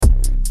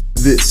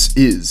This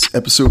is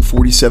episode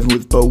 47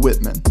 with Bo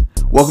Whitman.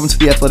 Welcome to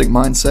The Athletic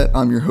Mindset.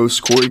 I'm your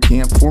host, Corey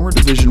Camp, former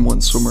Division I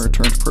swimmer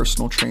turned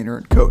personal trainer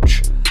and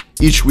coach.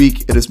 Each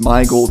week, it is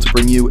my goal to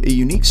bring you a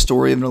unique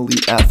story of an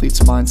elite athlete's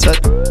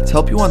mindset to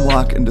help you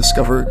unlock and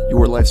discover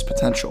your life's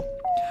potential.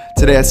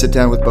 Today, I sit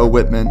down with Bo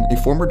Whitman, a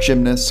former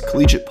gymnast,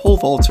 collegiate pole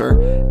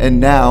vaulter, and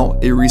now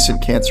a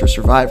recent cancer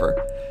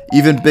survivor.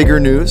 Even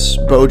bigger news,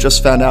 Bo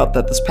just found out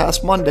that this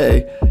past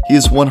Monday, he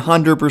is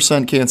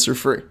 100%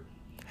 cancer-free.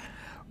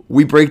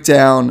 We break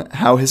down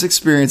how his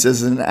experience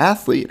as an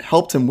athlete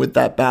helped him with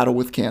that battle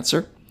with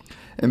cancer.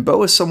 And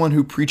Bo is someone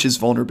who preaches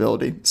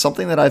vulnerability,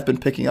 something that I've been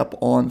picking up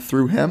on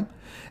through him,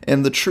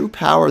 and the true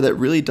power that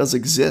really does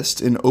exist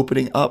in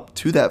opening up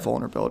to that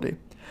vulnerability.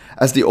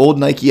 As the old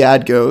Nike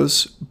ad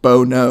goes,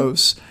 Bo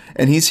knows,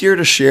 and he's here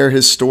to share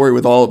his story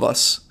with all of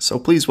us. So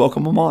please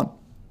welcome him on.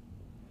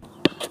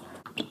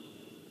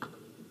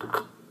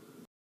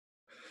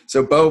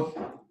 So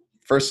Bo,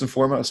 first and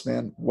foremost,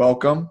 man,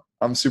 welcome.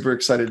 I'm super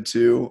excited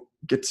to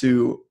get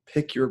to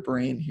pick your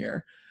brain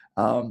here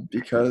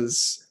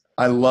because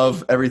I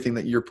love everything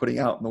that you're putting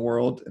out in the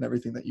world and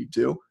everything that you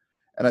do.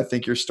 And I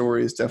think your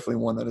story is definitely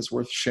one that is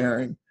worth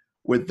sharing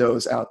with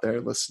those out there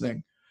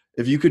listening.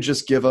 If you could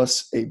just give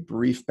us a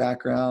brief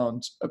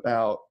background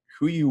about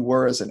who you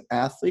were as an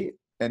athlete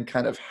and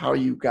kind of how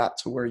you got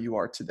to where you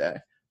are today,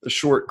 the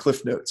short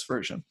Cliff Notes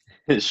version.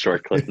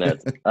 Short Cliff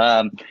Notes.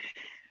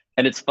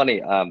 And it's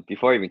funny,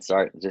 before I even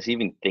start, just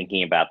even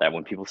thinking about that,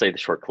 when people say the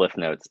short Cliff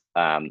Notes,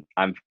 I'm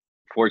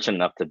fortunate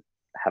enough to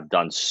have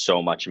done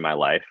so much in my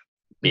life,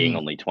 being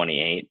only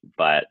 28,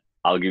 but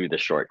I'll give you the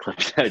short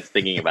Cliff Notes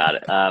thinking about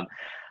it.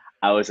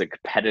 I was a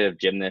competitive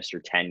gymnast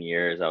for 10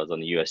 years. I was on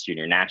the U.S.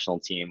 junior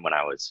national team when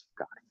I was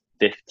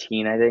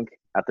 15, I think,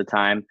 at the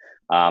time.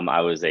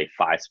 I was a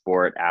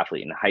 5-sport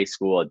athlete in high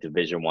school, a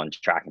Division I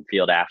track and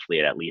field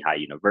athlete at Lehigh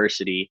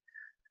University.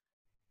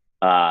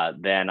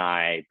 Then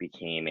I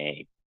became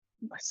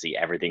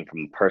everything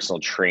from personal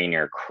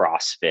trainer,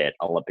 CrossFit,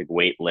 Olympic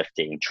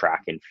weightlifting,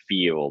 track and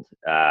field,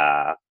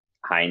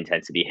 high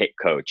intensity HIIT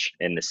coach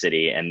in the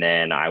city. And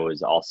then I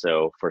was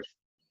also for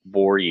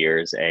 4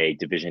 years a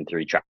Division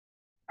III track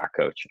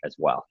coach as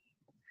well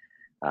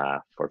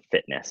for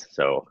fitness.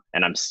 So,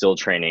 and I'm still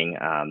training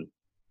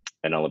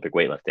in Olympic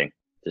weightlifting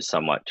to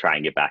somewhat try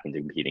and get back into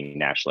competing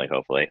nationally,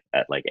 hopefully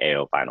at like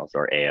AO finals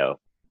or AO.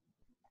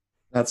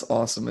 That's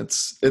awesome.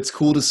 It's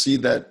cool to see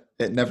that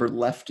it never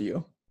left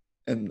you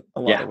in a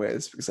lot of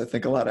ways, because I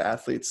think a lot of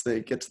athletes, they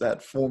get to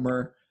that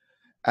former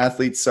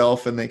athlete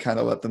self and they kind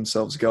of let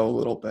themselves go a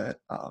little bit.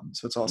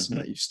 So it's awesome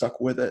that you stuck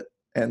with it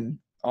and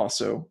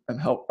also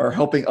are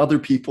helping other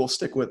people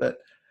stick with it.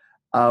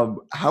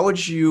 How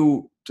would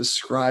you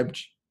describe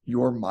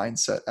your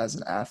mindset as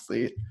an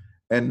athlete,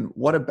 and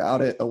what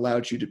about it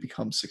allowed you to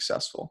become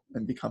successful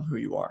and become who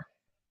you are?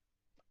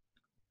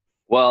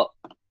 Well,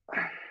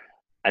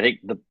 I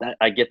think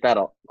I get that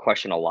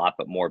question a lot,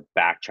 but more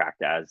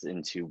backtracked as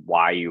into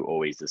why you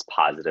always this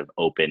positive,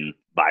 open,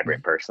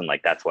 vibrant person. Like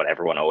that's what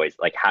everyone always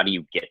like. How do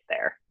you get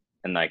there?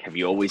 And like, have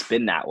you always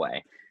been that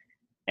way?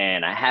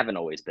 And I haven't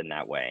always been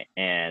that way.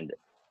 And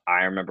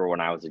I remember when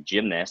I was a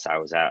gymnast, I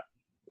was at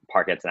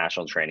Parkettes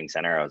National Training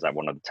Center. I was at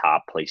one of the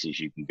top places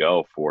you can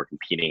go for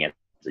competing as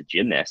a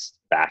gymnast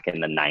back in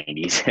the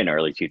 90s and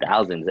early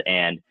 2000s.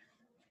 And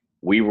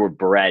we were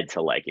bred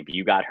to like, if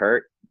you got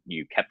hurt,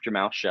 you kept your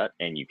mouth shut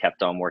and you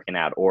kept on working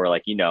out. Or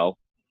like, you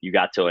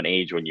got to an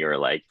age when you're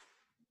like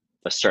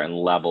a certain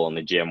level in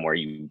the gym where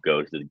you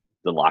go to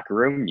the locker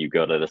room, you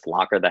go to this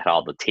locker that had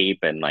all the tape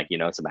and like,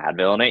 some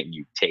Advil in it, and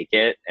you take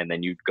it and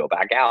then you go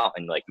back out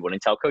and like, you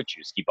wouldn't tell coach,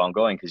 you just keep on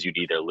going because you'd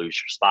either lose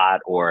your spot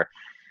or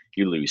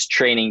you lose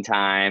training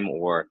time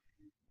or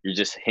you're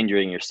just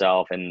hindering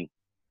yourself. And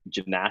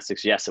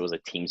gymnastics, yes, it was a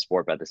team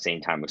sport, but at the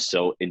same time, it was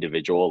so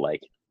individual.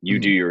 Like you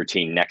do your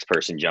routine, next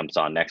person jumps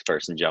on. Like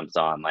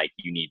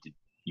you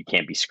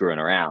can't be screwing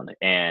around.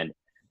 And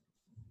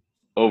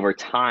over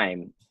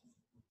time,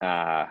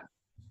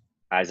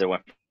 as I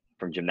went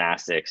from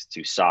gymnastics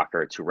to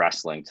soccer to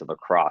wrestling to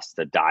lacrosse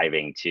to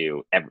diving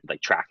to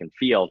like track and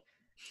field,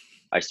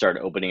 I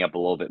started opening up a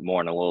little bit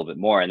more.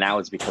 And that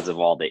was because of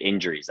all the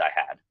injuries I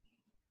had.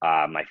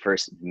 My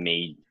first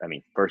big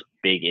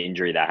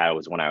injury that I had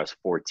was when I was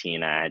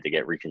 14. I had to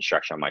get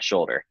reconstruction on my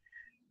shoulder.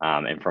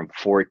 And from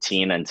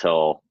 14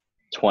 until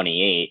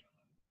 28,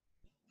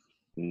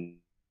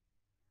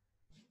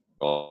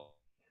 but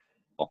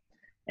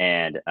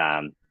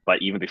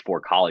even before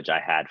college, I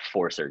had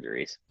 4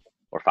 surgeries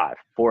or 5,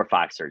 4 or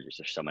 5 surgeries.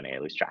 There's so many, I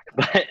lose track.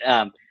 But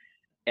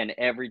and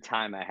every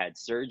time I had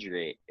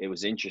surgery, it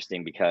was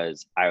interesting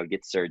because I would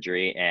get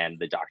surgery and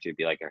the doctor would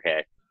be like,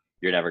 okay,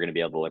 you're never going to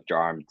be able to lift your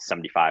arm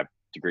 75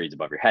 degrees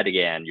above your head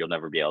again. You'll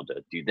never be able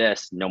to do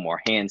this. No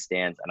more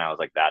handstands. And I was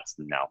like,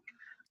 no.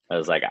 I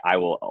was like, I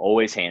will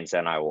always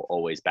handstand. I will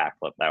always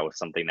backflip. That was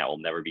something that will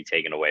never be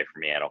taken away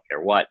from me. I don't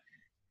care what.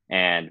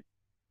 And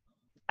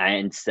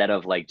instead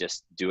of like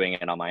just doing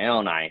it on my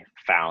own, I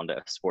found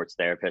a sports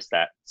therapist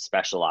that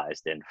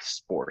specialized in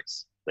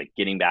sports, like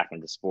getting back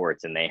into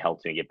sports, and they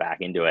helped me get back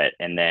into it.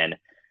 And then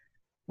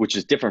which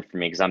is different for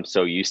me because I'm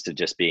so used to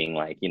just being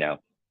like,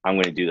 I'm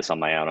going to do this on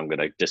my own. I'm going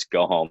to just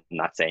go home,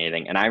 not say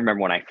anything. And I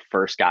remember when I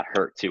first got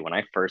hurt too, when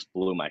I first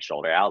blew my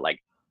shoulder out, like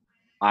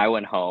I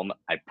went home,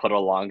 I put a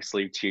long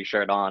sleeve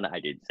t-shirt on, I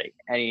didn't say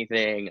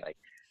anything, like,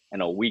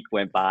 and a week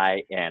went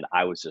by and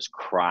I was just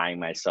crying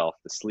myself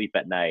to sleep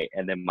at night.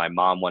 And then my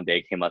mom one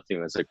day came up to me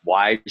and was like,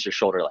 why is your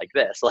shoulder like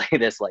this? Like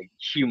this like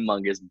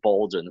humongous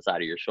bulge on the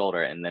side of your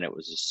shoulder. And then it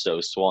was just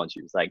so swollen.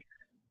 She was like,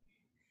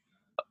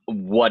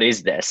 what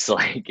is this?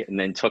 Like, and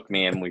then took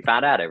me and we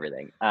found out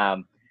everything.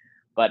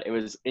 But it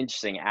was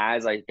interesting.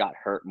 As I got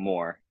hurt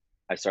more,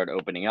 I started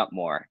opening up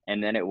more.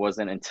 And then it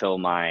wasn't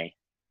until I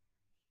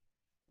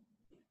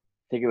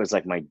think it was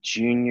like my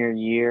junior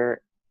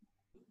year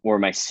or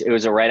it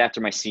was right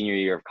after my senior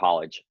year of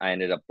college. I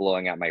ended up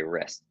blowing out my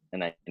wrist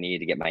and I needed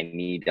to get my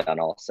knee done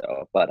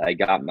also. But I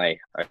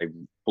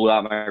blew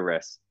out my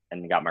wrist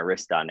and got my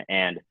wrist done.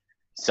 And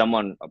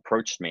someone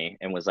approached me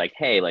and was like,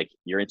 hey, like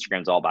your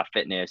Instagram's all about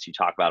fitness. You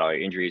talk about all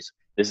your injuries.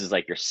 This is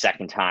like your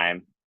second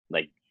time,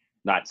 like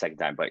not second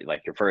time, but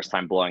like your first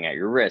time blowing out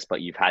your wrist,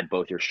 but you've had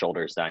both your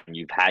shoulders done.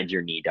 You've had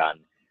your knee done.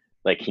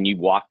 Like, can you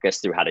walk us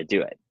through how to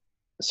do it?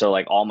 So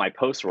like all my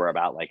posts were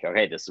about like,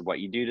 okay, this is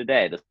what you do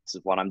today. This is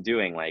what I'm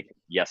doing. Like,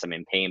 yes, I'm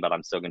in pain, but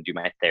I'm still going to do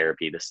my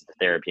therapy. This is the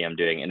therapy I'm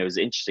doing. And it was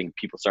interesting.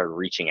 People started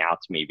reaching out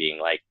to me being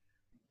like,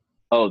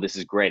 oh, this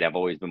is great. I've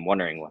always been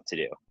wondering what to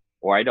do,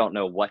 or I don't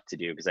know what to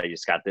do because I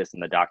just got this.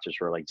 And the doctors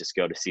were like, just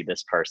go to see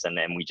this person.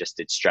 And we just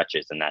did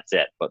stretches and that's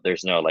it. But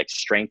there's no like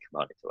strength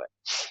component to it.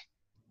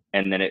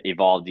 And then it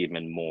evolved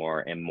even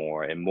more and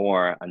more and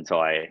more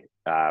until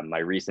my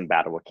recent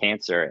battle with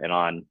cancer. And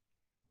on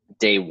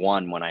day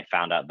one, when I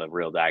found out the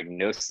real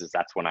diagnosis,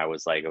 that's when I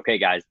was like, okay,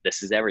 guys,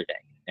 this is everything.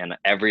 And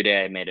every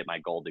day I made it my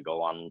goal to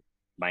go on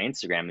my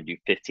Instagram and do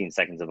 15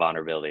 seconds of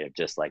vulnerability of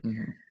just like,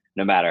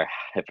 no matter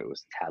if it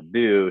was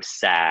taboo,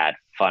 sad,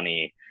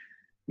 funny,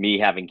 me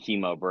having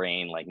chemo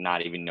brain, like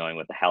not even knowing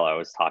what the hell I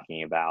was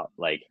talking about,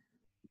 like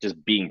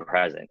just being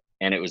present.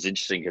 And it was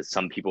interesting because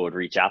some people would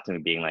reach out to me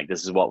being like,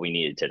 this is what we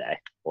needed today.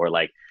 Or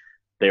like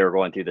they were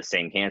going through the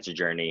same cancer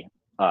journey,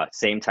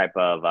 same type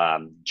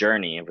of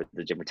journey with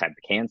the different type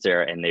of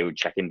cancer. And they would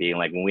check in being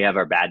like, when we have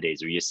our bad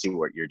days, we just see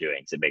what you're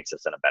doing. So it makes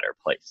us in a better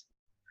place,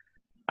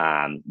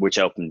 which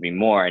opened me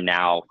more. And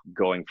now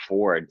going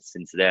forward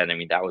since then, I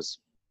mean, that was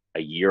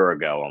a year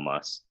ago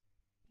almost.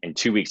 In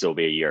 2 weeks, it'll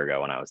be a year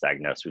ago when I was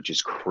diagnosed, which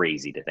is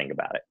crazy to think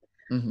about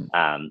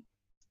it.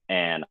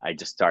 And I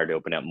just started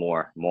opening up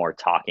more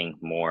talking,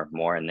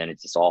 more, and then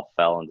it just all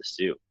fell into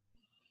stew.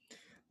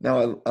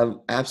 No, I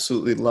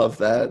absolutely love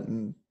that.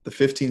 And the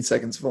 15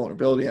 seconds of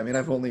vulnerability. I mean,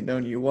 I've only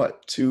known you,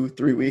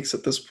 2-3 weeks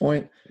at this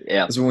point?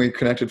 Yeah. Is when we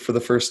connected for the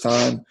first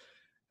time.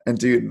 And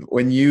dude,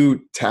 when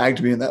you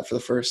tagged me in that for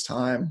the first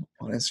time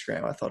on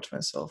Instagram, I thought to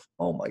myself,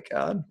 oh my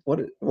God,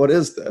 what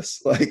is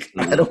this? Like,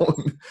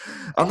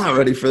 I'm not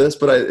ready for this,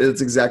 but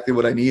it's exactly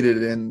what I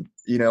needed. And,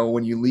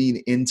 when you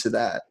lean into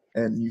that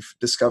and you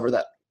discover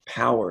that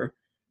power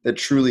that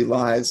truly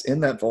lies in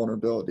that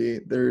vulnerability,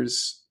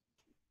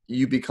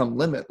 you become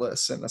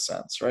limitless in a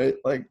sense, right?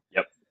 Like,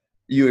 yep.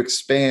 You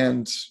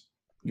expand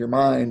your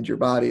mind, your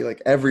body,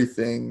 like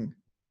everything.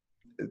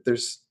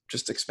 There's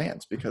just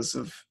expands because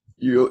of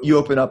you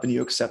open up and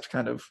you accept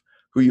kind of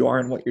who you are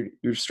and what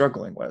you're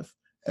struggling with.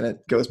 And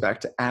it goes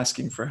back to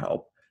asking for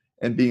help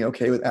and being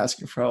okay with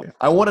asking for help.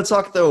 I want to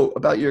talk though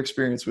about your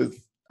experience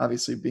with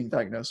obviously being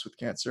diagnosed with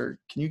cancer.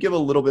 Can you give a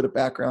little bit of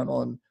background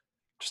on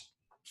just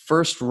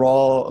first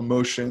raw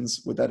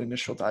emotions with that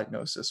initial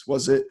diagnosis?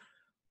 Was it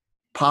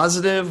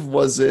positive?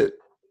 Was it,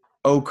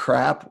 oh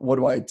crap, what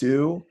do I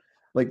do?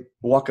 Like,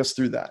 walk us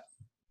through that.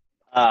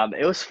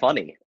 It was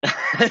funny.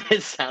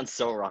 It sounds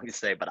so wrong to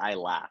say, but I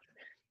laughed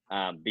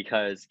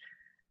because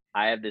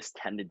I have this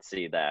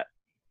tendency that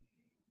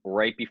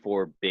right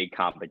before big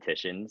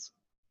competitions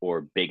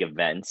or big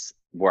events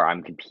where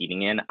I'm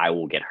competing in, I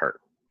will get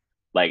hurt.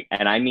 Like,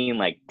 and I mean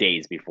like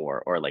days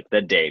before, or like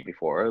the day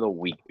before, or the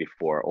week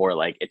before, or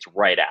like it's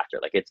right after.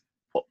 Like, it's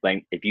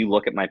like if you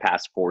look at my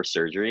past 4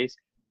 surgeries,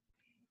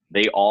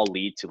 they all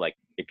lead to, like,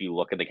 if you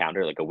look at the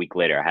calendar, like a week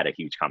later, I had a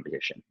huge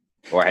competition,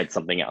 or I had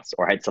something else,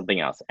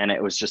 And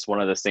it was just one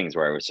of those things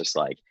where I was just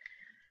like,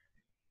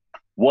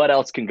 what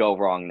else can go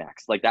wrong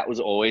next? Like, that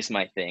was always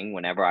my thing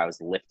whenever I was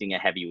lifting a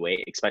heavy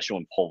weight, especially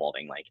when pole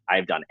vaulting. Like,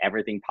 I've done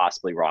everything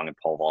possibly wrong in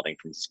pole vaulting,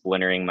 from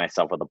splintering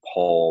myself with a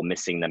pole,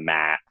 missing the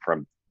mat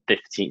from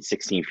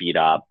 16 feet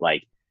up,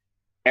 like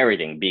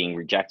everything, being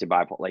rejected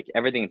by, like,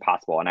 everything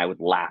possible. And I would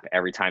laugh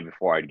every time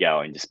before I'd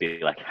go and just be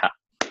like,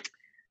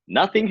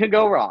 nothing could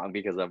go wrong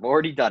because I've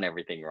already done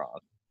everything wrong.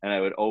 And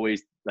I would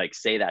always like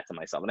say that to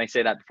myself. And I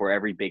say that before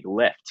every big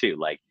lift too.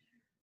 Like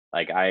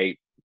I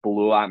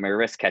blew out my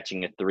wrist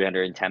catching a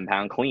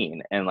 310-pound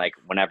clean. And like,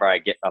 whenever I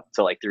get up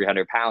to like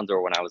 300 pounds,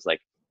 or when I was like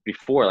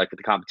before, like with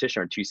the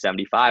competition, or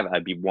 275,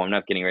 I'd be warming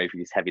up, getting ready for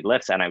these heavy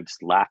lifts. And I would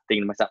just laugh,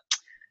 thinking to myself,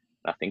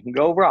 nothing can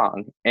go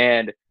wrong.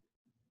 And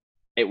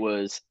it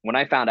was when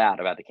I found out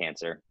about the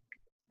cancer,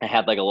 I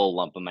had like a little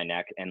lump in my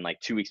neck, and like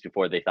 2 weeks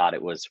before, they thought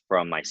it was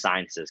from my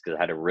sinuses because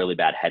I had a really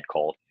bad head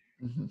cold.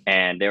 Mhm.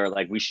 And they were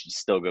like, we should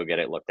still go get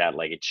it looked at.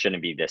 Like, it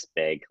shouldn't be this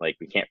big. Like,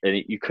 we can't,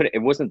 you could, it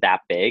wasn't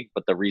that big,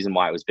 but the reason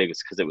why it was big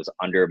was because it was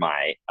under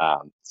my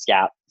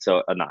scap.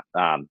 So not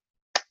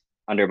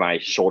under my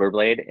shoulder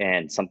blade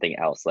and something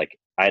else. Like,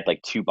 I had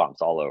like 2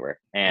 bumps all over.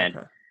 And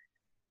Okay.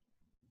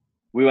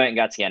 we went and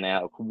got scanned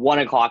out. 1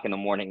 o'clock in the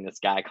morning, this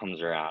guy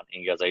comes around and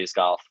he goes, I just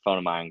got off the phone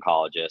with my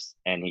oncologist.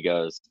 And he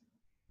goes,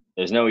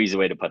 there's no easy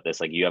way to put this.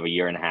 Like, you have a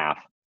year and a half.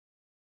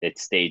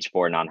 It's stage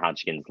 4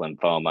 non-Hodgkin's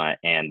lymphoma,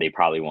 and they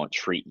probably won't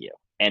treat you.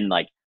 And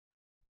like,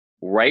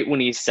 right when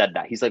he said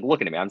that, he's like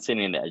looking at me. I'm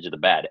sitting in the edge of the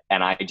bed,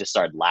 and I just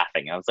started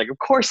laughing. I was like, of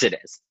course it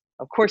is.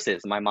 Of course it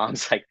is. My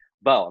mom's like,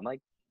 Bo. I'm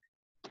like,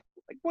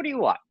 what do you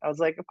want? I was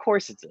like, of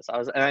course it's this.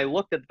 And I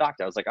looked at the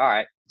doctor. I was like, all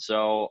right,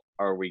 so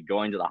are we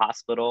going to the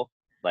hospital?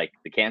 Like,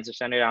 the cancer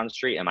center down the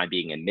street? Am I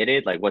being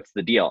admitted? Like, what's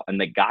the deal?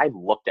 And the guy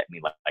looked at me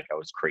like I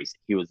was crazy.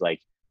 He was like,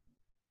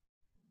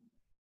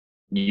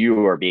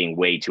 you are being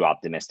way too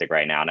optimistic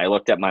right now. And I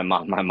looked at my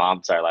mom. My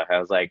mom started laughing. I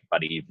was like,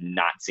 buddy, you've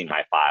not seen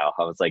my file.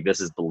 I was like,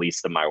 this is the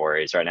least of my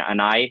worries right now.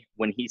 And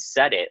when he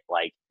said it,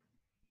 like,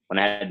 when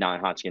I had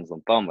non-Hodgkin's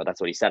lymphoma,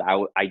 that's what he said.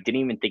 I didn't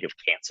even think of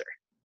cancer.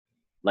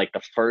 Like,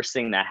 the first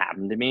thing that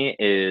happened to me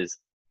is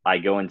I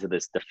go into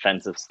this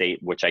defensive state,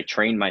 which I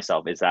trained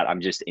myself, is that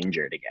I'm just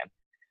injured again.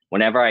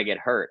 Whenever I get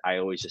hurt, I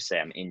always just say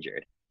I'm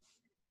injured.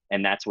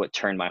 And that's what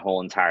turned my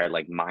whole entire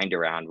like mind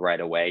around right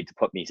away, to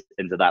put me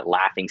into that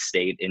laughing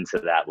state, into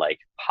that like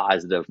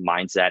positive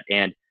mindset.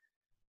 And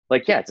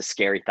like, yeah, it's a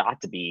scary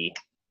thought to be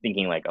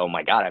thinking like, oh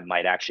my God, I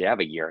might actually have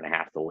a year and a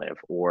half to live,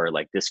 or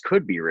like, this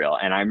could be real.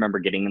 And I remember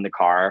getting in the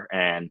car,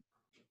 and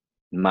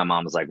my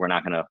mom was like, we're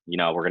not gonna,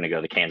 we're gonna go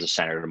to the cancer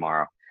center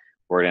tomorrow.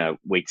 We're gonna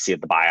wait to see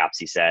what the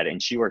biopsy said.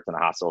 And she worked in the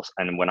hospital.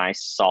 And when I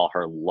saw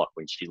her look,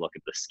 when she looked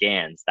at the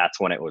scans, that's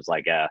when it was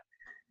like a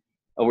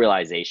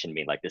realization,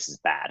 being like, this is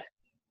bad.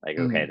 Like,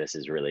 okay, this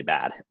is really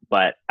bad.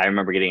 But I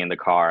remember getting in the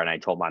car, and I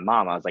told my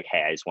mom, I was like,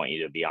 hey, I just want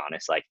you to be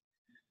honest. Like,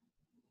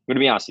 I'm going to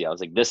be honest with you. I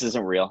was like, this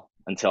isn't real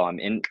until I'm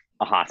in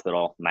a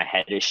hospital. My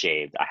head is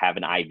shaved. I have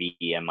an IV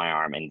in my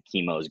arm, and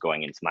chemo is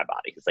going into my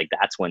body. It's like,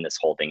 that's when this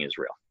whole thing is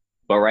real.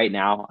 But right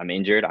now, I'm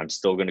injured. I'm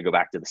still going to go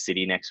back to the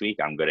city next week.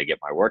 I'm going to get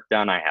my work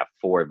done. I have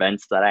 4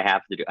 events that I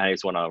have to do. I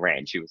just want to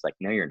rant. She was like,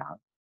 no, you're not.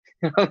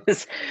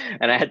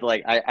 And I had to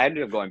I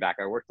ended up going back.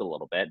 I worked a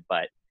little bit,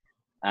 but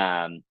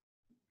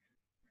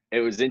it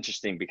was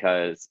interesting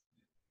because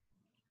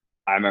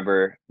I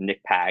remember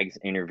Nick Pags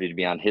interviewed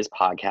me on his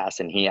podcast,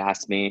 and he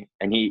asked me,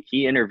 and he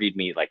interviewed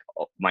me like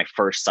my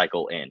first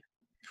cycle in,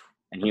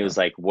 and he was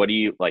like, what do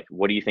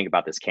you think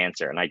about this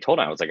cancer? And I told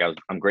him, I was like,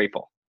 I'm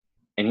grateful.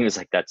 And he was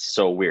like, that's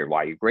so weird.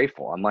 Why are you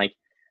grateful? I'm like,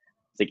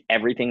 it's like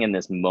everything in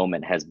this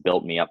moment has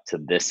built me up to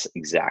this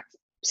exact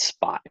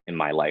spot in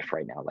my life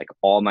right now. Like,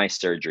 all my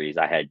surgeries,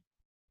 I had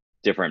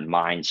different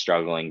mind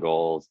struggling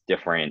goals,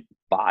 different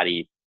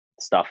body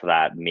stuff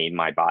that made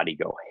my body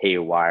go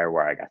haywire,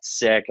 where I got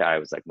sick. I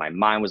was like, my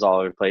mind was all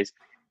over the place.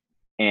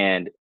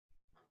 And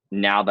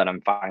now that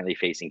I'm finally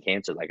facing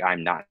cancer, like,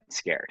 I'm not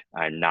scared.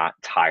 I'm not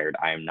tired.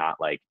 I'm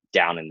not like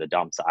down in the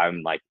dumps.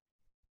 I'm like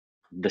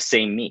the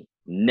same me,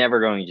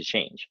 never going to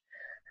change.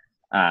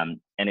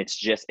 And it's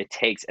just,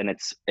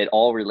 it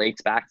all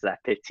relates back to that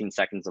 15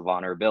 seconds of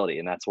vulnerability.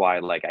 And that's why,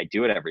 like, I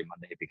do it every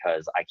Monday,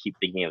 because I keep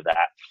thinking of that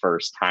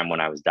first time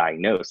when I was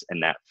diagnosed,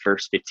 and that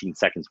first 15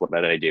 seconds, what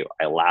did I do?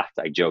 I laughed,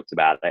 I joked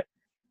about it.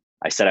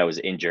 I said I was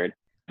injured,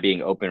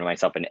 being open to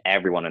myself and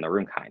everyone in the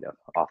room, kind of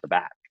off the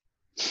bat.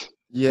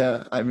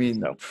 Yeah. I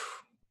mean, So,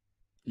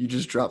 you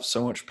just dropped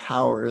so much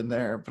power in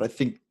there, but I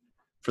think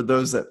for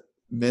those that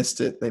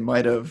missed it,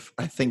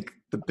 I think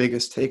the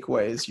biggest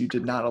takeaway is you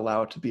did not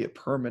allow it to be a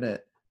permanent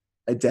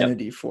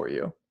identity for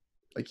you.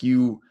 Like,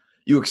 you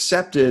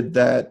accepted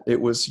that it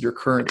was your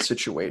current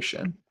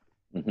situation,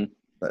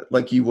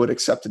 like you would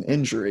accept an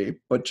injury,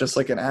 but just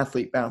like an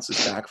athlete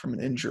bounces back from an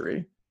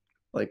injury,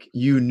 like,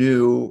 you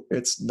knew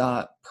it's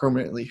not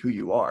permanently who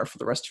you are for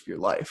the rest of your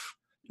life.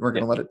 You weren't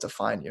going to let it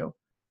define you.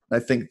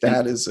 And I think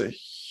that is a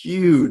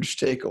huge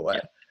takeaway.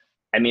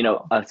 I mean,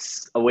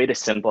 a way to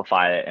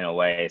simplify it in a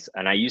way is,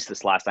 and I used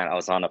this last night, I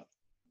was on a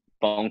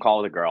phone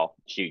call with a girl.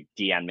 She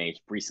DM'd me,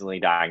 recently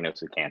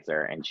diagnosed with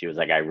cancer, and she was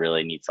like, I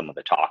really need someone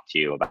to talk to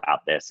you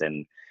about this,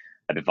 and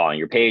I've been following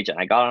your page. And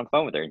I got on the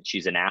phone with her, and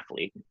she's an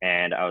athlete,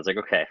 and I was like,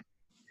 okay.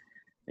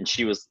 And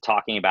she was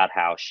talking about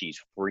how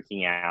she's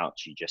freaking out.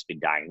 She'd just been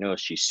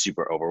diagnosed. She's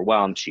super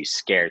overwhelmed. She's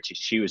scared.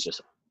 She was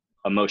just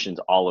emotions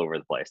all over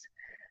the place.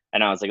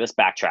 And I was like, let's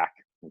backtrack.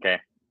 Okay.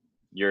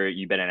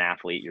 You've been an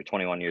athlete. You're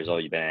 21 years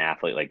old. You've been an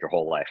athlete like your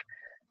whole life.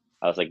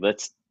 I was like,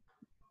 let's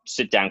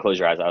sit down, close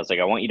your eyes. I was like,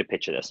 I want you to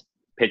picture this.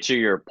 Picture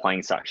you're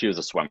playing soccer. She was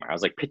a swimmer. I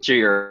was like, picture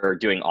you're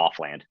doing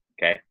offland.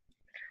 Okay.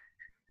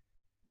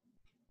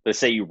 Let's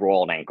say you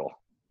roll an ankle.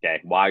 Okay.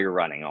 While you're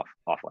running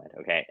offland.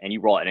 Okay. And you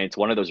roll it. And it's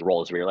one of those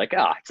rolls where you're like,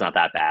 it's not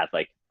that bad.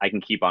 Like, I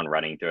can keep on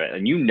running through it.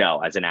 And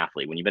as an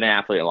athlete, when you've been an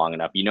athlete long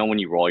enough, when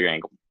you roll your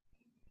ankle,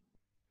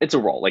 it's a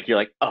roll. Like, you're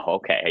like, oh,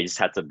 okay. I just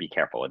have to be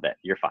careful with it.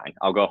 You're fine.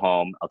 I'll go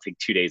home. I'll take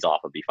 2 days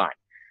off. I'll be fine.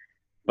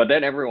 But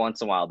then every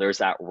once in a while, there's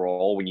that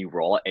roll when you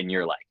roll it and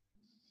you're like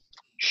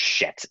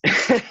shit.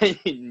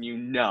 You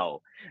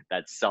know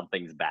that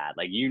something's bad.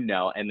 Like,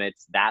 and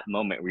it's that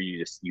moment where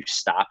you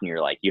stop and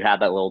you're like, you have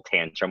that little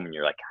tantrum and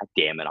you're like, God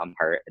damn it, I'm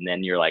hurt. And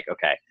then you're like,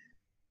 okay,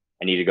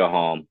 I need to go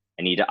home.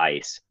 I need to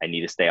ice. I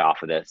need to stay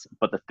off of this.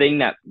 But the thing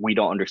that we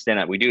don't understand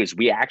that we do is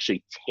we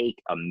actually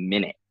take a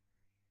minute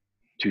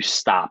to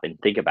stop and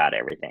think about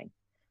everything.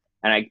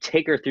 And I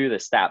take her through the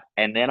step,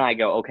 and then I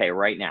go, okay,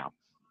 right now,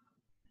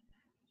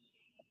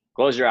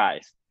 close your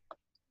eyes,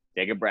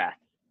 take a breath.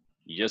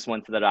 You just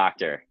went to the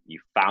doctor. You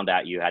found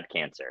out you had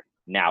cancer.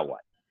 Now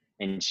what?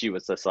 And she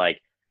was just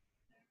like,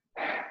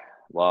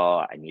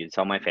 well, I need to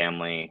tell my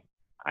family.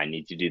 I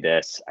need to do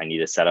this. I need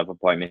to set up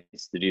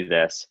appointments to do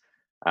this.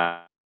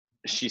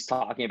 She's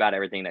talking about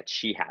everything that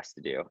she has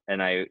to do.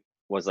 And I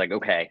was like,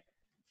 okay,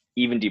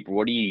 even deeper,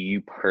 what do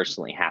you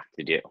personally have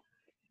to do?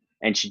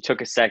 And she took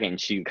a second.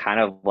 She kind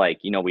of like,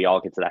 we all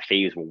get to that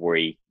phase where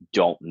we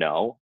don't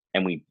know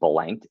and we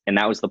blanked. And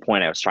that was the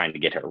point I was trying to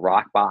get her,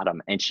 rock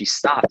bottom. And she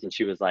stopped and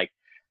she was like,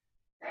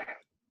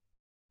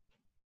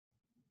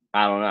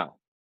 I don't know.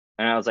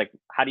 And I was like,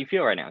 how do you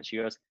feel right now? And she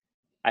goes,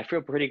 I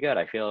feel pretty good.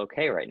 I feel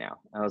okay right now.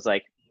 I was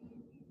like,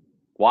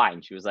 why?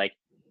 And she was like,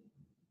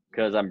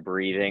 because I'm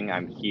breathing,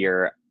 I'm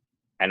here.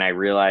 And I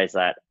realize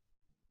that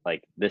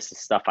like, this is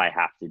stuff I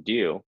have to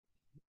do,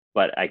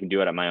 but I can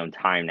do it at my own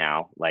time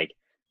now. Like,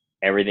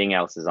 everything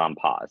else is on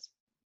pause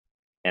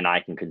and I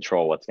can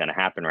control what's going to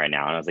happen right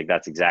now. And I was like,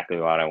 that's exactly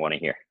what I want to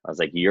hear. I was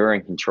like, you're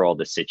in control of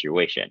the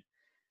situation.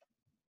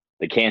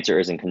 The cancer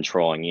isn't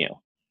controlling you.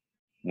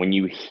 When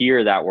you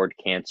hear that word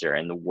cancer,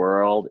 and the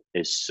world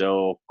is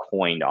so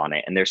coined on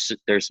it, and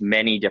there's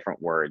many different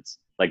words,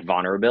 like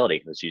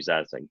vulnerability, let's use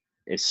that as like,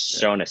 is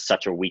shown as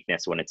such a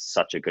weakness when it's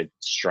such a good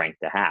strength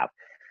to have.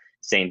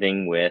 Same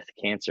thing with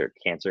cancer.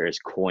 Cancer is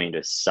coined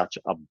as such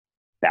a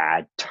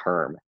bad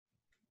term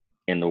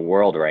in the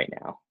world right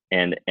now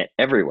and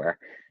everywhere.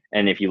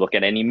 And if you look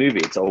at any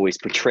movie, it's always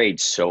portrayed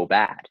so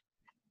bad.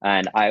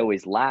 And I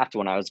always laughed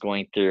when I was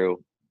going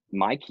through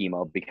my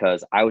chemo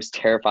because I was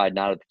terrified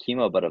not of the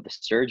chemo, but of the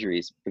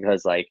surgeries.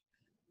 Because like,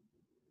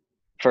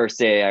 first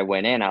day I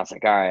went in, I was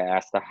like, all right, I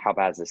asked her, how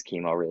bad is this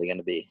chemo really going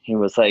to be? He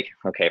was like,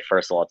 okay,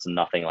 first of all, it's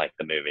nothing like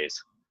the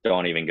movies.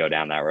 Don't even go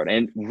down that road.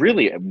 And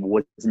really, it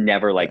was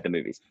never like the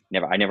movies.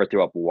 I never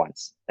threw up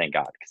once, thank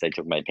God, because I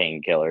took my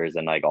painkillers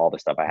and like all the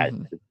stuff I had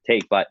to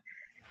take. But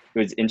it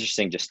was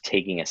interesting just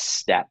taking a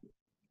step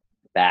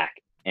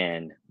back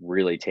and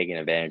really taking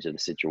advantage of the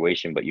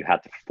situation. But you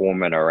have to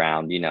form it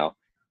around,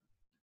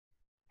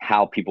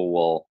 how people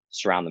will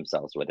surround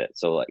themselves with it.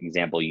 So, like,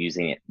 example,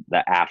 using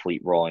the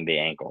athlete rolling the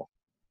ankle.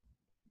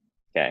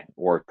 Okay.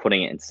 Or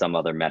putting it in some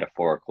other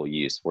metaphorical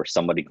use where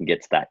somebody can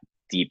get to that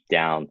deep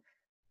down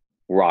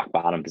rock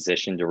bottom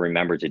position to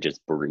remember to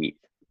just breathe.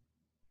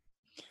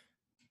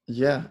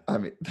 Yeah. I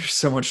mean, there's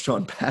so much to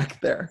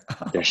unpack there.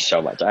 There's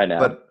so much, I know.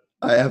 But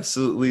I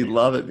absolutely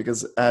love it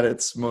because at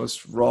its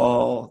most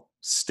raw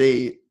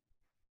state,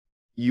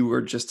 you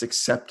were just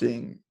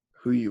accepting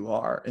who you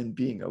are and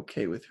being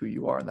okay with who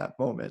you are in that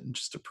moment and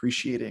just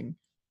appreciating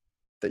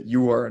that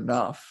you are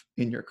enough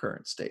in your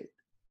current state.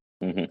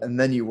 Mm-hmm. And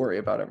then you worry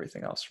about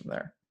everything else from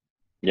there.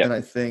 Yep. And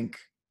I think,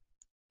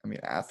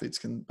 athletes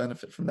can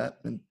benefit from that,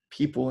 and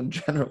people in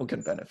general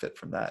can benefit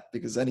from that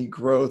because any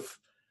growth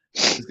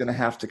is going to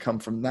have to come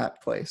from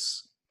that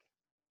place.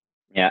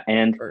 Yeah.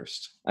 And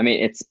first,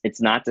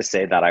 it's not to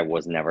say that I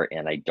was never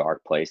in a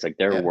dark place. Like,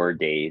 there were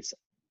days,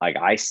 like,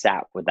 I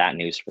sat with that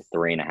news for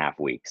 3.5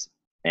 weeks,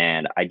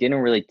 and I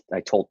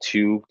told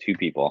two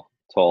people.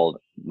 Told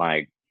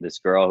this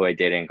girl who I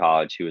dated in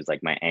college, who was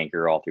like my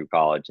anchor all through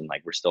college, and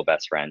like, we're still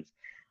best friends.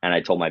 And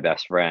I told my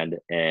best friend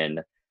in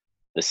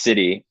the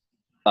city,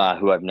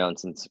 who I've known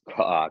since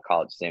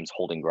college. His name's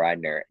Holden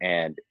Gridner.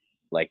 And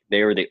like,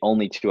 they were the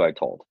only two I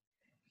told.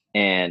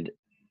 And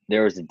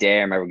there was a day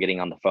I remember getting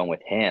on the phone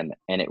with him,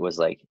 and it was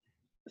like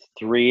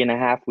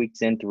 3.5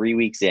 weeks in, 3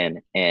 weeks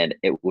in. And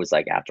it was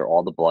like, after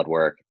all the blood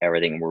work,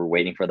 everything, we're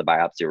waiting for the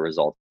biopsy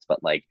results.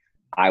 But like,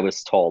 I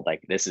was told,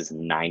 like, this is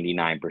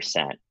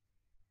 99%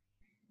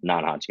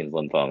 non-Hodgkin's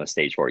lymphoma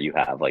stage 4. You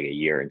have like a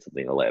year and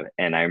something to live.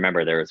 And I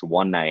remember there was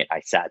one night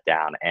I sat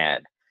down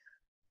and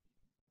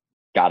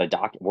got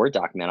a Word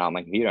document on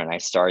my computer, and I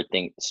started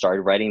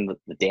writing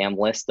the damn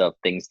list of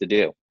things to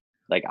do.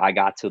 Like, I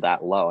got to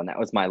that low, and that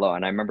was my low.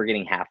 And I remember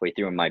getting halfway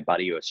through, and my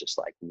buddy was just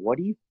like, what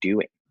are you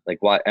doing? Like,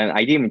 what? And I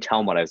didn't even tell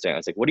him what I was doing. I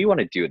was like, what do you want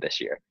to do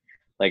this year?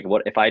 Like,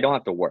 what if I don't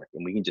have to work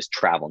and we can just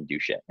travel and do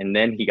shit? And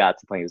then he got to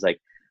the point, he was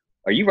like,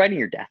 are you writing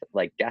your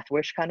death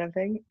wish kind of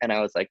thing? And I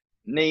was like,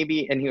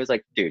 maybe. And he was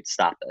like, dude,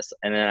 stop this.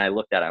 And then I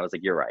looked at it, I was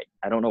like, you're right.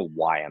 I don't know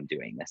why I'm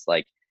doing this.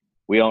 Like,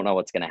 we don't know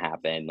what's going to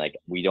happen. Like,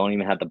 we don't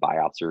even have the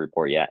biopsy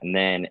report yet. And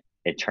then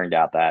it turned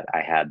out that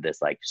I had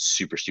this like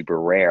super,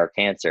 super rare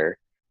cancer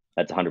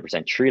that's 100%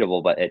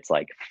 treatable, but it's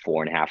like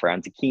 4.5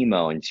 rounds of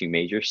chemo and 2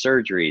 major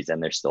surgeries,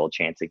 and there's still a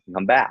chance it can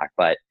come back.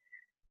 But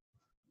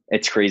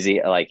it's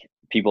crazy. Like,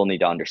 people need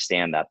to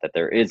understand that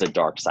there is a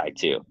dark side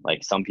too.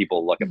 Like, some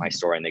people look at my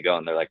story and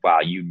they're like, wow,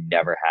 you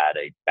never had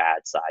a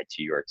bad side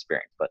to your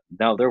experience. But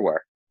no, there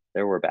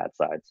were bad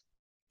sides.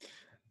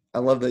 I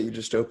love that you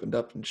just opened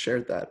up and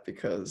shared that,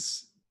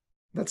 because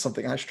that's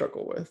something I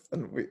struggle with.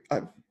 And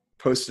I've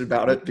posted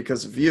about it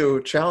because of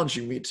you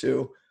challenging me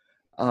to.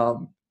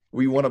 Um,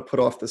 we want to put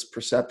off this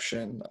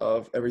perception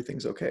of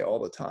everything's okay all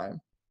the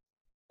time.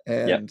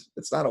 Yep. And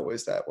it's not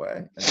always that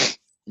way. And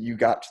you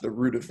got to the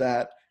root of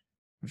that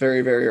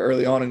very, very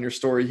early on in your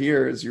story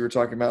here, as you were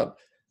talking about,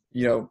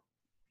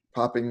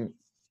 popping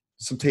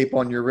some tape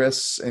on your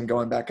wrists and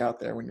going back out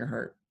there when you're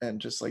hurt and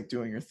just like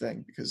doing your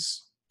thing,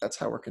 because that's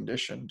how we're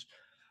conditioned.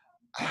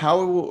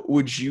 How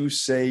would you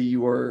say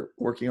you are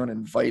working on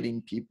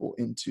inviting people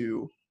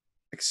into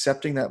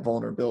accepting that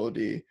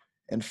vulnerability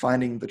and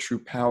finding the true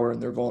power in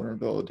their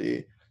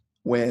vulnerability,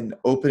 when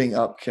opening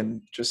up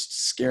can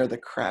just scare the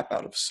crap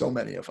out of so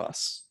many of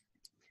us?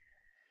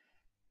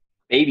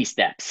 Baby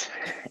steps.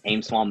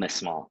 Aim small, miss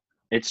small.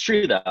 It's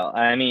true though.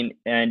 I mean,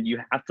 and you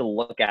have to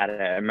look at it.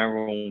 I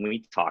remember when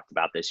we talked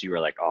about this, you were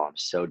like, "Oh, I'm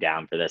so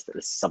down for this.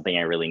 This is something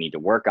I really need to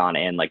work on."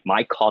 And like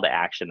my call to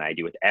action I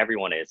do with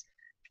everyone is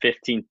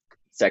 15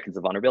 seconds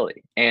of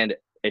vulnerability. And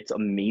it's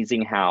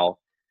amazing how,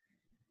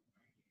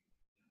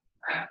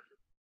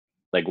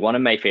 like, one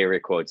of my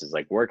favorite quotes is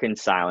like, "Work in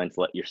silence,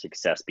 let your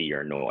success be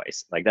your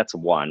noise." Like that's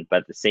one. But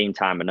at the same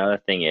time, another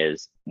thing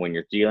is when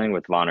you're dealing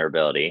with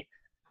vulnerability,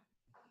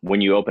 when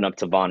you open up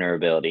to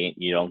vulnerability,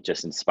 you don't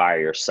just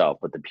inspire yourself,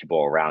 but the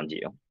people around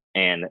you.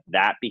 And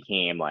that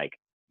became like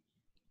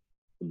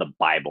the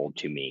Bible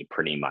to me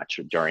pretty much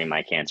during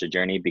my cancer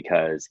journey,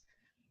 because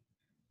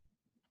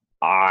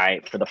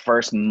for the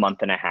first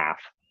month and a half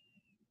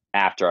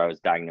after I was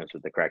diagnosed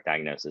with the correct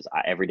diagnosis,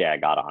 every day I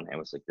got on and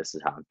was like, this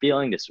is how I'm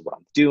feeling. This is what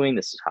I'm doing.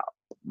 This is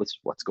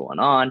what's going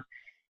on.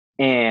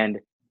 And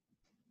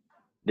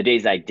the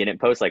days I didn't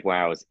post, like when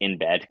I was in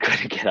bed,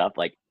 couldn't get up,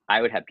 like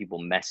I would have people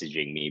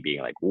messaging me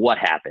being like, what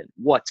happened?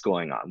 What's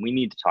going on? We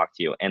need to talk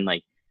to you. And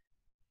like,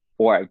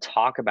 or I would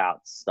talk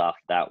about stuff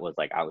that was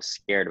like, I was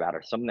scared about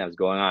or something that was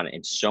going on.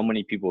 And so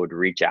many people would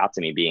reach out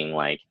to me being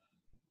like,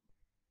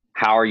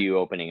 how are you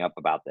opening up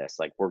about this?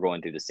 Like, we're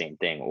going through the same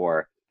thing.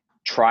 Or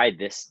try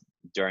this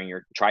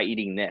try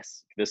eating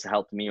this. This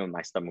helped me when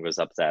my stomach was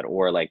upset.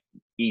 Or like,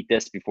 eat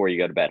this before you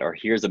go to bed. Or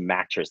here's a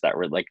mattress that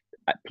were like,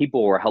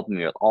 people were helping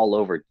me with all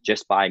over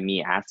just by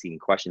me asking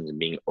questions and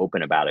being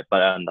open about it.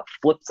 But on the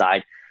flip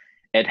side,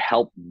 it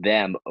helped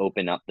them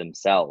open up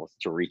themselves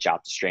to reach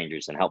out to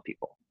strangers and help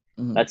people.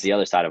 Mm-hmm. That's the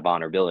other side of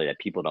vulnerability that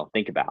people don't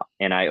think about.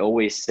 And I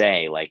always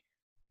say, like,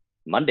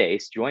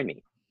 Mondays, join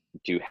me.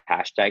 Do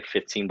hashtag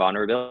 15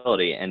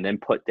 vulnerability, and then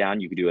put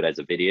down, you can do it as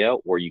a video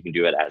or you can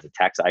do it as a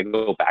text. I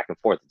go back and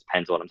forth. It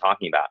depends on what I'm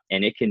talking about.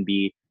 And it can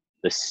be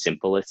the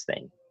simplest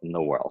thing in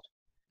the world.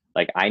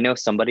 Like, I know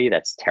somebody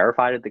that's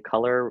terrified of the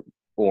color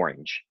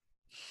orange,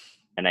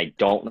 and I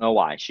don't know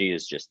why. She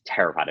is just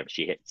terrified of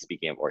it.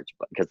 Speaking of orange,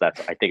 but because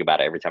I think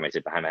about it every time I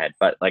sit behind my head.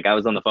 But like, I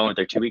was on the phone with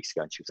her 2 weeks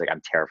ago and she was like,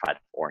 I'm terrified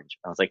of orange.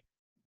 I was like,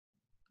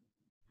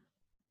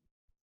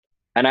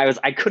 and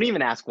I couldn't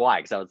even ask why,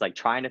 because I was like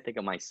trying to think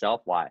of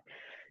myself why.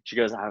 She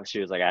was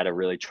like, I had a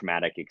really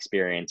traumatic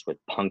experience with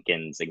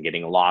pumpkins and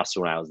getting lost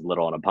when I was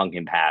little in a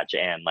pumpkin patch.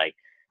 And like,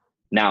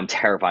 now I'm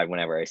terrified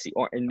whenever I see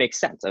orange. It makes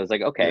sense. I was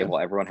like, okay, Yeah. well,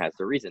 everyone has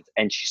their reasons.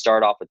 And she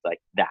started off with like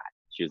that.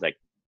 She was like,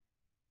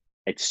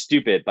 it's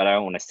stupid, but I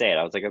don't want to say it.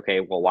 I was like, okay,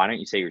 well, why don't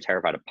you say you're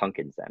terrified of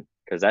pumpkins then?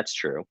 Because that's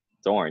true.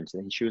 It's orange.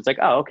 And she was like,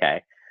 oh,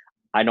 okay.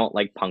 I don't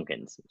like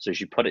pumpkins. So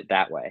she put it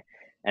that way.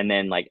 And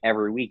then like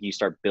every week you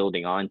start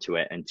building onto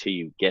it until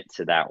you get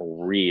to that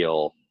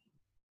real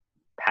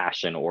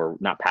passion, or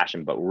not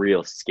passion, but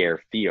real scare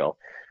feel.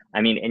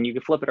 I mean, and you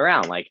can flip it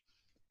around. Like,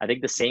 I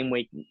think the same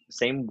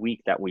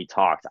week that we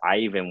talked, I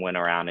even went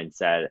around and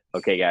said,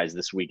 okay, guys,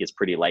 this week is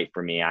pretty light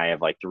for me. I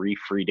have like 3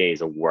 free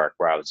days of work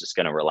where I was just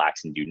going to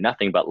relax and do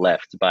nothing but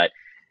lift. But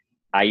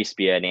I used to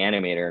be an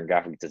animator and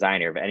graphic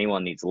designer. If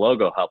anyone needs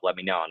logo help, let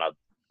me know and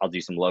I'll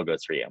do some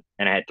logos for you.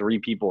 And I had 3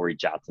 people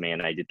reach out to me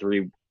and I did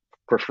 3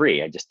 for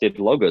free. I just did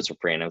logos for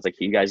free. And I was like,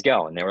 here you guys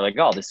go. And they were like,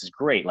 oh, this is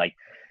great. Like,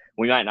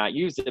 we might not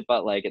use it,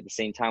 but like at the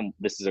same time,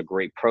 this is a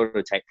great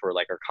prototype for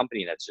like our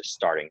company that's just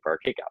starting for our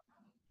kickoff.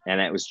 And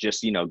it was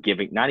just,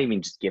 giving, not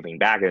even just giving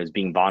back. It was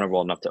being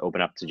vulnerable enough to open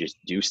up to just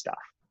do stuff,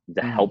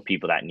 to help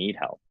people that need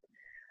help.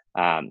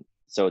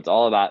 So it's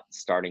all about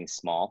starting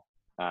small.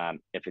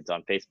 If it's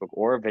on Facebook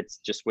or if it's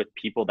just with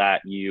people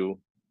that you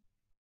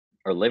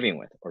are living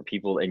with, or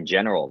people in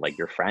general, like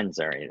your friends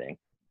or anything.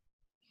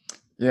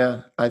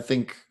 Yeah, I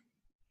think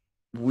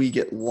we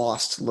get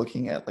lost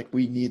looking at like,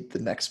 we need the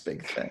next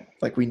big thing.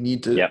 Like, we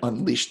need to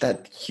unleash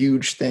that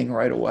huge thing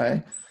right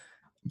away.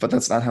 But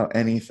that's not how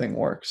anything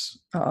works.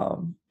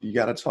 You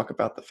got to talk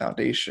about the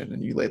foundation,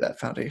 and you lay that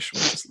foundation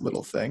with just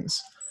little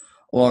things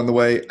along the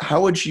way.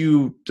 How would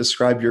you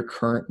describe your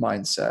current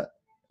mindset,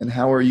 and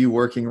how are you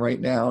working right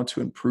now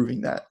to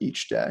improving that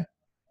each day?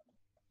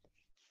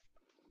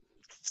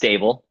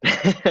 Stable.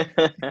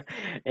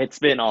 It's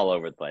been all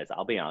over the place.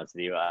 I'll be honest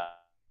with you.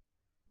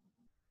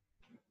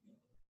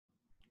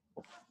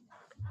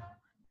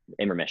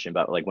 In remission,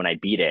 but like when I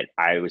beat it,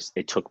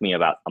 it took me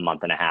about a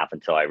month and a half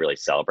until I really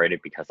celebrated,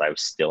 because I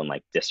was still in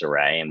like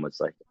disarray and was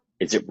like,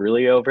 is it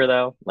really over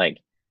though? Like,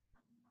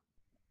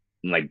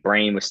 my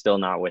brain was still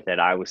not with it.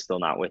 I was still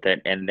not with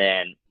it. And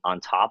then on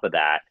top of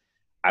that,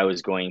 I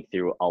was going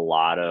through a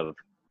lot of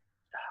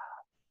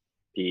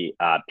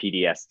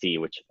PDST,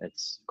 which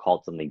it's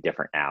called something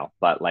different now.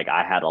 But like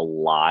I had a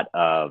lot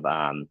of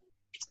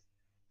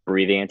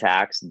breathing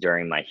attacks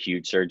during my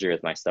huge surgery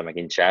with my stomach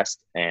and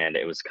chest, and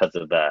it was because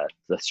of the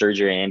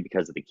surgery and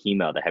because of the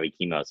chemo, the heavy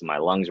chemo. So my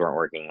lungs weren't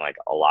working like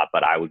a lot,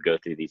 but I would go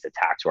through these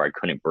attacks where I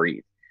couldn't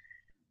breathe,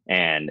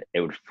 and it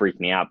would freak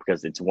me out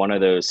because it's one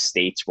of those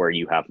states where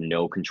you have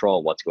no control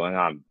of what's going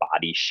on,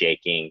 body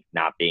shaking,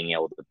 not being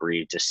able to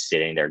breathe, just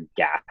sitting there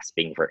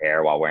gasping for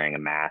air while wearing a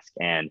mask.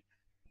 And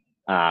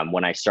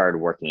when I started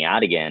working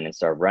out again and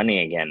started running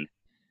again,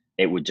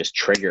 it would just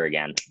trigger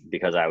again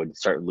because I would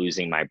start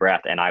losing my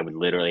breath, and I would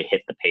literally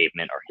hit the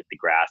pavement or hit the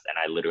grass, and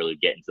I literally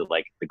get into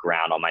like the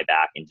ground on my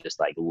back and just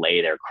like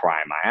lay there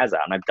crying my eyes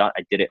out. And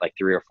I did it like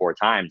 3 or 4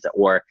 times,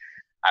 or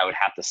I would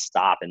have to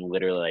stop and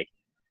literally like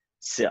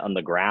sit on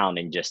the ground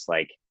and just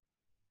like,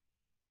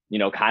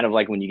 kind of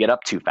like when you get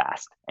up too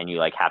fast and you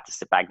like have to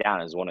sit back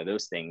down, is one of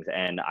those things.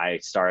 And I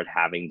started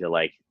having to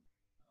like,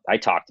 I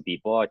talked to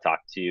people, I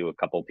talked to a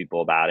couple of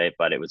people about it,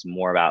 but it was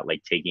more about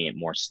like taking it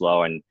more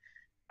slow. And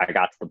I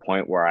got to the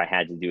point where I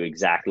had to do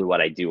exactly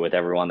what I do with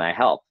everyone that I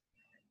help.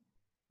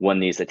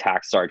 When these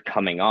attacks started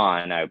coming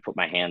on, I would put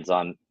my hands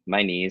on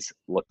my knees,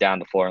 look down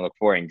the floor and look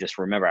forward, and just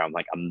remember, I'm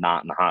like, I'm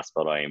not in the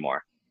hospital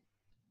anymore.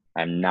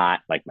 I'm not,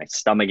 like, my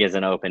stomach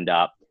isn't opened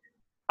up.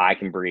 I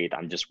can breathe.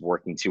 I'm just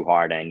working too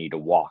hard. I need to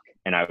walk.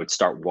 And I would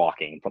start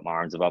walking, put my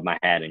arms above my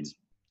head and just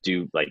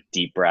do like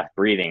deep breath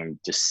breathing,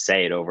 just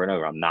say it over and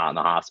over. I'm not in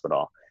the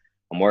hospital.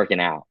 I'm working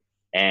out.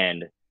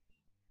 And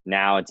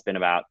now it's been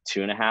about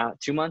 2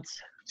 months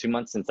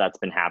since that's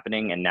been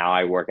happening. And now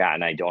I work out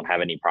and I don't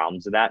have any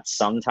problems with that.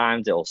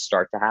 Sometimes it'll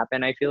start to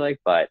happen, I feel like,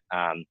 but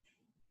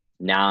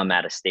now I'm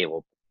at a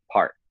stable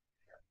part.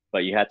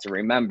 But you have to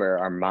remember,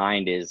 our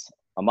mind is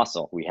a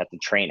muscle. We have to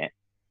train it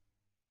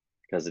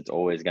because it's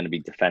always going to be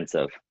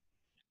defensive.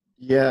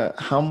 Yeah.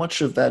 How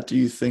much of that do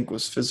you think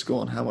was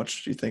physical, and how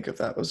much do you think of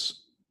that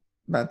was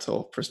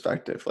mental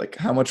perspective? Like,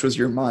 how much was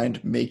your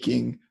mind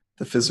making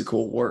the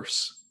physical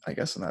worse, I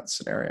guess, in that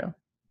scenario?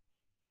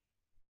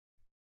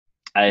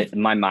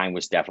 My mind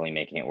was definitely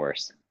making it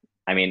worse.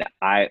 I mean,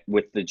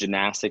 with the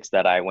gymnastics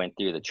that I went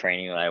through, the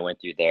training that I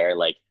went through there,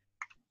 like,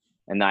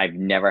 and I've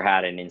never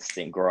had an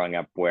instant growing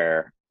up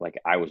where like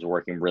I was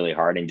working really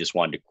hard and just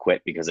wanted to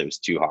quit because it was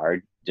too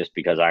hard. Just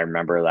because I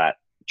remember that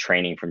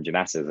training from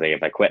gymnastics, like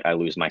if I quit, I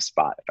lose my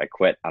spot. If I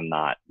quit, I'm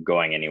not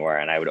going anywhere.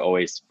 And I would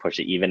always push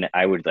it. Even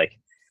I would like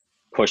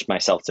push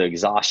myself to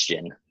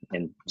exhaustion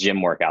in gym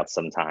workouts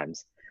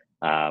sometimes.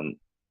 Um,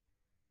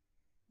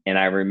 and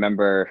I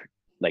remember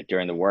like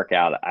during the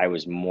workout, I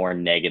was more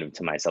negative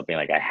to myself, being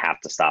like, I have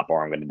to stop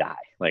or I'm going to die.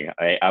 Like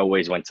I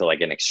always went to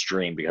like an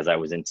extreme because I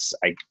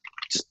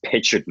just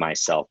pictured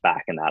myself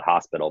back in that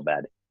hospital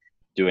bed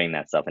doing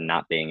that stuff and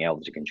not being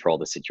able to control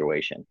the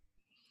situation.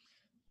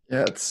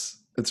 Yeah,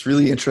 it's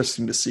really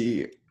interesting to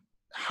see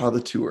how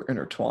the two are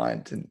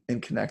intertwined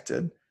and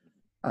connected.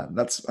 I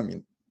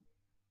mean,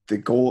 the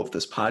goal of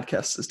this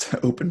podcast is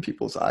to open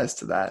people's eyes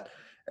to that,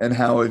 and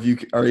how if you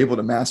are able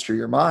to master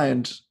your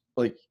mind,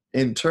 like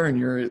in turn,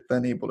 you're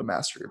then able to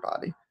master your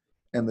body,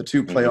 and the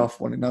two play Mm-hmm. off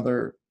one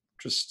another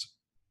just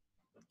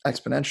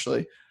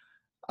exponentially.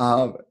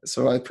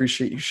 So I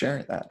appreciate you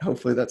sharing that.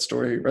 Hopefully that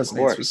story Of resonates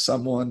with course.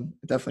 someone.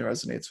 It definitely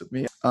resonates with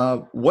me.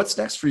 What's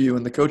next for you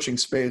in the coaching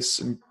space,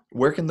 and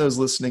where can those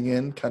listening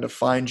in kind of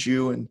find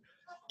you and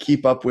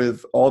keep up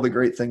with all the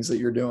great things that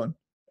you're doing?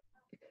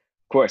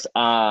 Of course.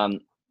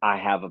 I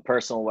have a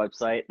personal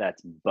website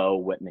that's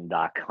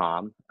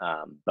bowhitman.com.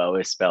 Bow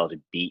is spelled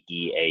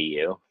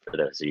Beau, for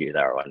those of you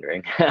that are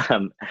wondering.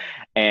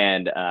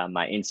 And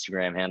my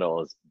Instagram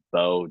handle is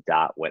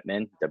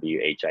bow.whitman,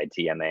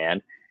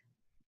 Whitman.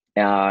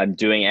 I'm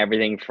doing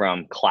everything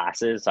from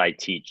classes. I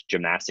teach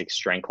gymnastics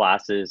strength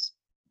classes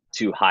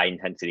to high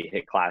intensity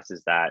HIIT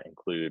classes that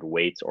include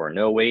weights or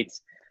no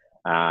weights.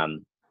 I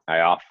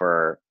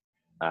offer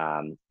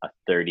a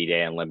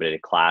 30-day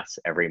unlimited class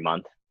every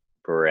month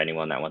for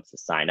anyone that wants to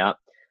sign up.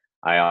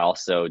 I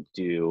also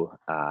do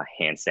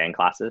handstand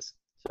classes.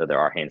 So there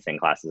are handstand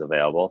classes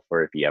available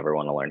for if you ever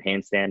want to learn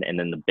handstand. And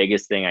then the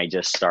biggest thing I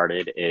just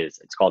started is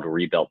it's called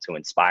Rebuilt to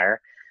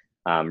Inspire.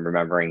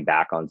 Remembering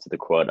back onto the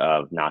quote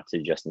of not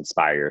to just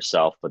inspire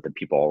yourself, but the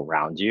people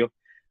around you.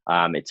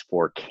 It's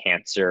for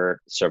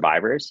cancer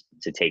survivors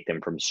to take them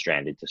from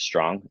stranded to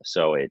strong.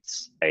 So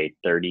it's a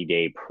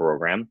 30-day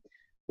program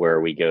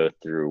where we go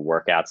through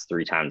workouts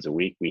 3 times a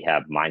week. We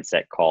have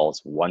mindset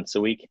calls once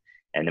a week.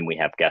 And then we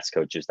have guest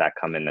coaches that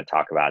come in that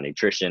talk about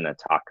nutrition, that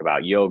talk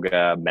about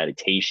yoga,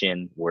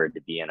 meditation, where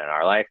to be in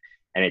our life.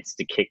 And it's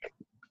to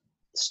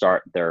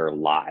start their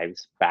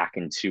lives back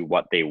into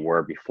what they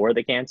were before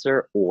the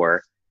cancer,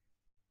 or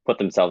put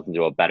themselves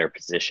into a better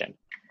position.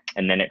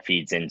 And then it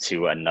feeds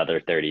into another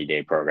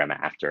 30-day program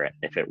after it,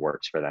 if it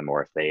works for them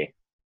or if they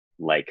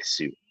like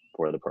suit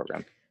for the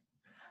program.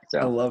 I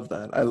So love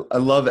that. I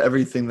love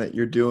everything that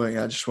you're doing.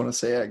 I just want to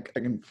say I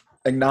can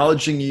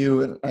acknowledging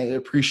you, and I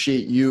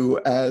appreciate you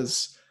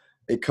as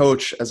a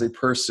coach, as a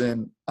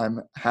person,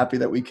 I'm happy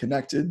that we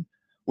connected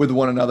with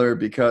one another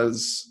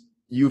because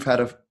you've had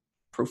a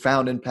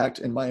profound impact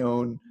in my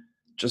own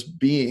just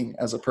being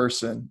as a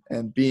person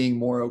and being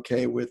more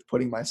okay with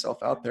putting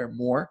myself out there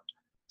more.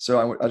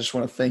 So I just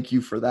want to thank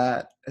you for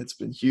that. It's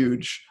been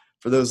huge.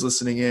 For those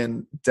listening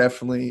in,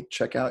 definitely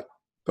check out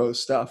Bo's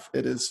stuff.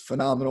 It is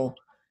phenomenal.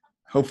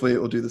 Hopefully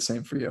it will do the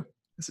same for you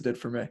as it did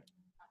for me.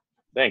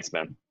 Thanks,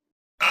 man.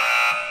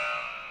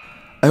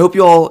 I hope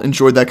you all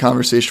enjoyed that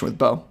conversation with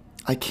Bo.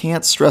 I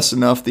can't stress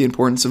enough the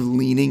importance of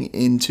leaning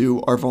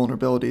into our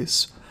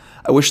vulnerabilities.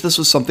 I wish this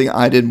was something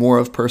I did more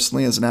of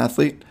personally as an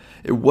athlete.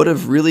 It would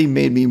have really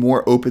made me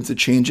more open to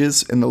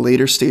changes in the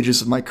later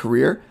stages of my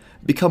career,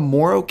 become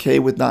more okay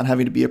with not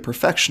having to be a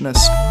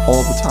perfectionist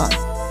all the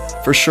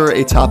time. For sure,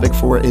 a topic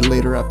for a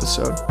later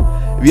episode.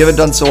 If you haven't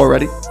done so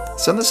already,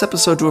 send this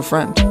episode to a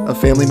friend, a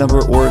family member,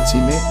 or a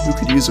teammate who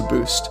could use a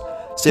boost.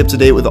 Stay up to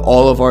date with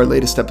all of our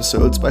latest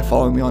episodes by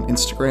following me on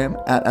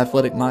Instagram at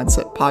Athletic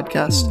Mindset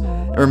Podcast.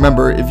 And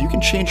remember, if you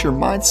can change your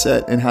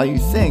mindset and how you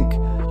think,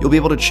 you'll be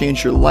able to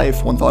change your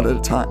life one thought at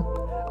a time.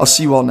 I'll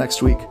see you all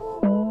next week.